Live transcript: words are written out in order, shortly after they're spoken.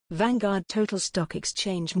Vanguard Total Stock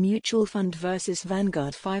Exchange Mutual Fund versus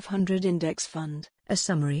Vanguard 500 Index Fund. A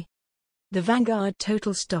summary. The Vanguard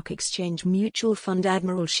Total Stock Exchange Mutual Fund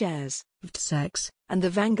Admiral Shares (VTSAX) and the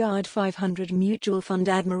Vanguard 500 Mutual Fund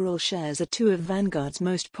Admiral Shares are two of Vanguard's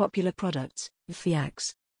most popular products,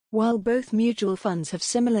 VFAX. While both mutual funds have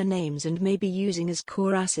similar names and may be using as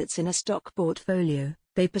core assets in a stock portfolio,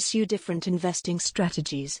 they pursue different investing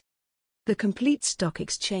strategies. The Complete Stock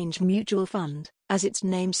Exchange Mutual Fund, as its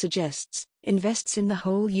name suggests, invests in the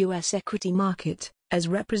whole U.S. equity market, as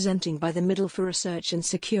representing by the Middle for Research and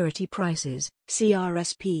Security Prices,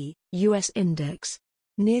 CRSP, U.S. Index.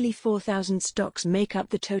 Nearly 4,000 stocks make up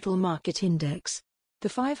the total market index. The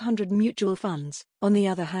 500 mutual funds, on the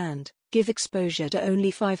other hand, give exposure to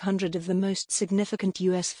only 500 of the most significant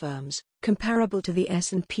U.S. firms, comparable to the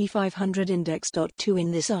S&P 500 index.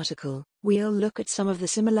 In this article, we'll look at some of the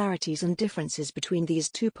similarities and differences between these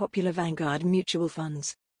two popular Vanguard mutual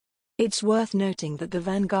funds. It's worth noting that the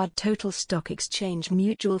Vanguard Total Stock Exchange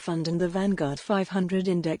Mutual Fund and the Vanguard 500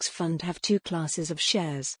 Index Fund have two classes of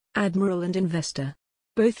shares, Admiral and Investor.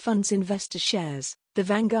 Both funds invest as shares. The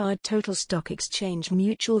Vanguard Total Stock Exchange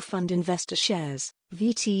Mutual Fund Investor Shares,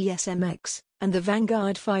 VTSMX, and the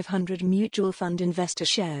Vanguard 500 Mutual Fund Investor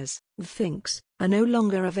Shares, VFINX, are no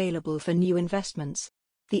longer available for new investments.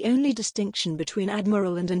 The only distinction between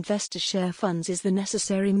Admiral and Investor Share funds is the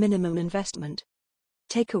necessary minimum investment.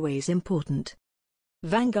 Takeaways important.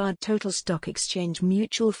 Vanguard Total Stock Exchange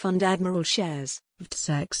Mutual Fund Admiral Shares,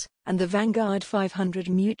 VTSAX, and the Vanguard 500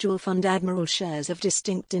 Mutual Fund Admiral Shares have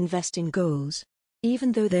distinct investing goals.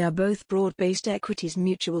 Even though they are both broad-based equities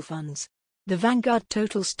mutual funds, the Vanguard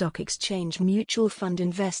Total Stock Exchange Mutual Fund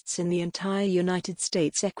invests in the entire United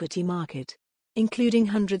States equity market, including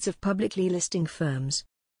hundreds of publicly listing firms.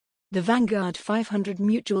 The Vanguard 500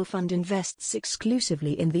 Mutual Fund invests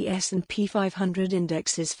exclusively in the S&P 500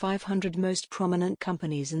 index's 500 most prominent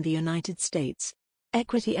companies in the United States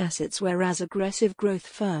equity assets, whereas aggressive growth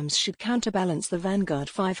firms should counterbalance the Vanguard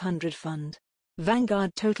 500 fund.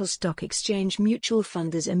 Vanguard Total Stock Exchange Mutual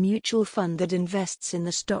Fund is a mutual fund that invests in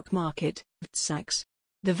the stock market, VTSAX.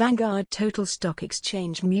 The Vanguard Total Stock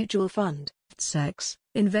Exchange Mutual Fund, VTSAX,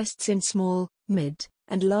 invests in small, mid,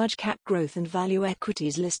 and large-cap growth and value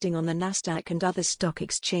equities listing on the Nasdaq and other stock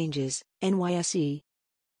exchanges, NYSE.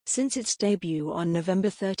 Since its debut on November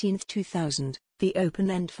 13, 2000, the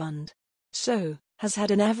open-end fund has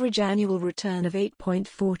had an average annual return of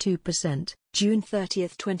 8.42%, June 30,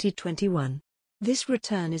 2021. This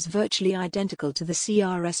return is virtually identical to the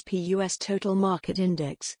CRSP US Total Market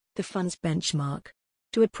Index, the fund's benchmark.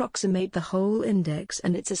 To approximate the whole index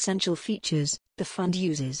and its essential features, the fund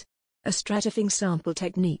uses a stratifying sample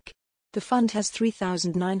technique. The fund has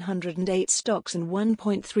 3,908 stocks and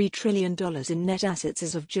 $1.3 trillion in net assets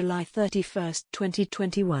as of July 31,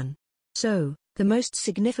 2021. The most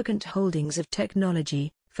significant holdings of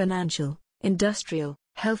technology, financial, industrial,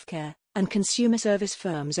 healthcare, and consumer service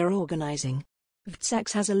firms are organizing.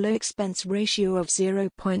 VTSAX has a low expense ratio of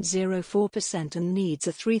 0.04% and needs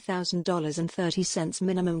a $3,000.30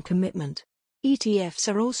 minimum commitment.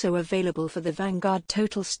 ETFs are also available for the Vanguard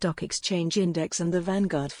Total Stock Exchange Index and the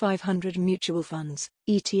Vanguard 500 mutual funds,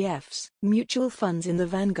 ETFs. Mutual funds in the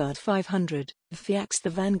Vanguard 500, VFAX. The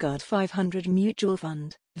Vanguard 500 Mutual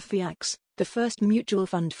Fund, VFAX, the first mutual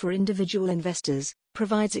fund for individual investors,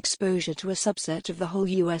 provides exposure to a subset of the whole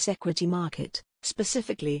U.S. equity market,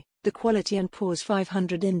 specifically, the Quality and Pause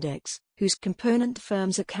 500 Index, whose component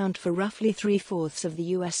firms account for roughly 3/4 of the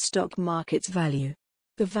U.S. stock market's value.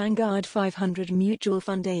 The Vanguard 500 mutual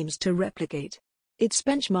fund aims to replicate its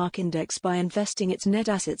benchmark index by investing its net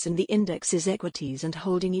assets in the index's equities and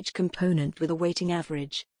holding each component with a weighting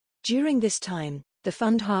average. During this time, the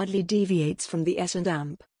fund hardly deviates from the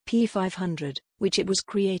S&P 500, which it was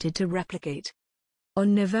created to replicate.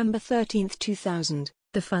 On November 13, 2000,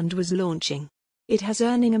 the fund was launching. It has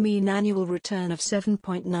earning a mean annual return of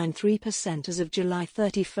 7.93% as of July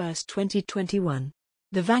 31, 2021.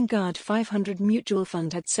 The Vanguard 500 mutual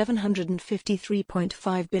fund had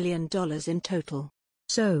 $753.5 billion in total.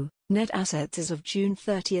 Net assets as of June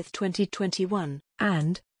 30, 2021,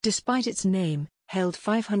 and, despite its name, held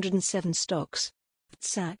 507 stocks.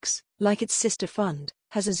 VTSAX, like its sister fund,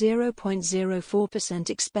 has a 0.04%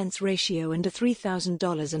 expense ratio and a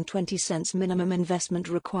 $3,000.20 minimum investment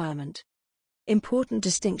requirement. Important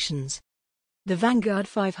distinctions. The Vanguard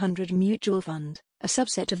 500 Mutual Fund, a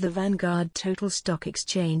subset of the Vanguard Total Stock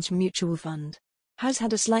Exchange Mutual Fund, has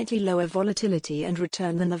had a slightly lower volatility and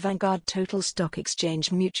return than the Vanguard Total Stock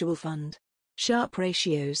Exchange Mutual Fund. Sharpe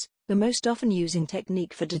ratios, the most often using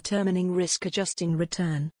technique for determining risk-adjusting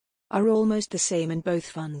return, are almost the same in both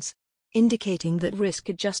funds. indicating that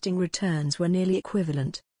risk-adjusting returns were nearly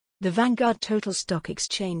equivalent. The Vanguard Total Stock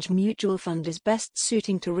Exchange Mutual Fund is best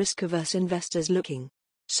suiting to risk-averse investors looking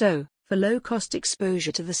for low-cost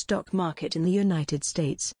exposure to the stock market in the United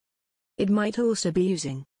States. It might also be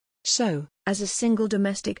using as a single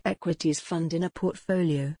domestic equities fund in a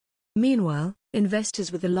portfolio. Meanwhile,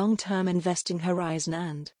 investors with a long-term investing horizon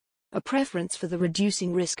and a preference for the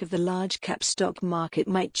reducing risk of the large-cap stock market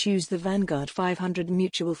might choose the Vanguard 500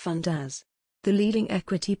 mutual fund as the leading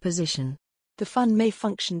equity position. The fund may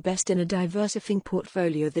function best in a diversifying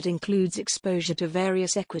portfolio that includes exposure to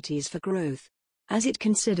various equities for growth, as it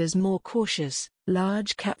considers more cautious,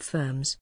 large-cap firms.